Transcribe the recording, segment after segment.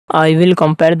I will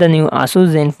compare the new Asus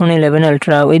Zenfone 11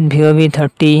 Ultra with Vivo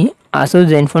V30. Asus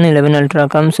Zenfone 11 Ultra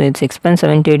comes with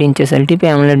 6.78 inches LTP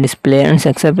AMOLED display and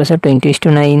success ratio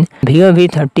 20:9. Vivo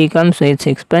V30 comes with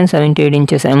 6.78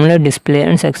 inches AMOLED display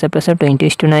and success ratio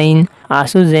 20:9.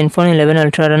 Asus Zenfone 11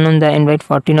 Ultra run on the Android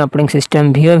 14 operating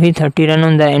system. Vivo V30 run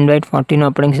on the Android 14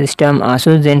 operating system.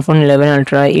 Asus Zenfone 11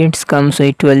 Ultra it comes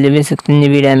with 12GB,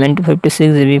 16GB RAM and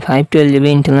 256GB,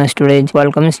 512GB internal storage.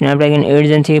 Qualcomm Snapdragon 8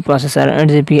 Gen 3 processor,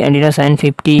 8GB Adreno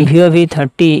 50. Vivo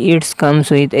V30 it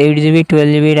comes with 8GB,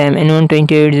 12GB RAM and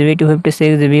 128GB,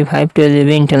 256GB,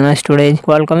 512GB internal storage.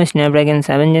 Qualcomm Snapdragon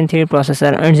 7 Gen 3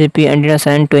 processor, 8GB Adreno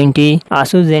 720.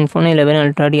 Asus Zenfone 11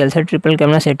 Ultra DLSS triple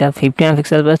camera setup, 50MP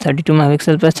plus 32MP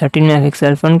plus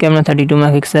 13MP, front camera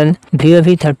 32MP. Vivo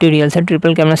V30 DLSS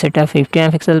triple camera setup,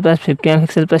 50MP plus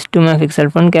 50MP plus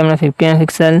 2MP, front camera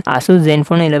 50MP. Asus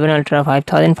Zenfone 11 Ultra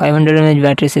 5500 mAh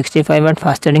battery, 65W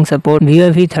fast charging support. Vivo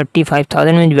V30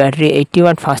 5000 mAh battery,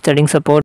 80W fast charging support.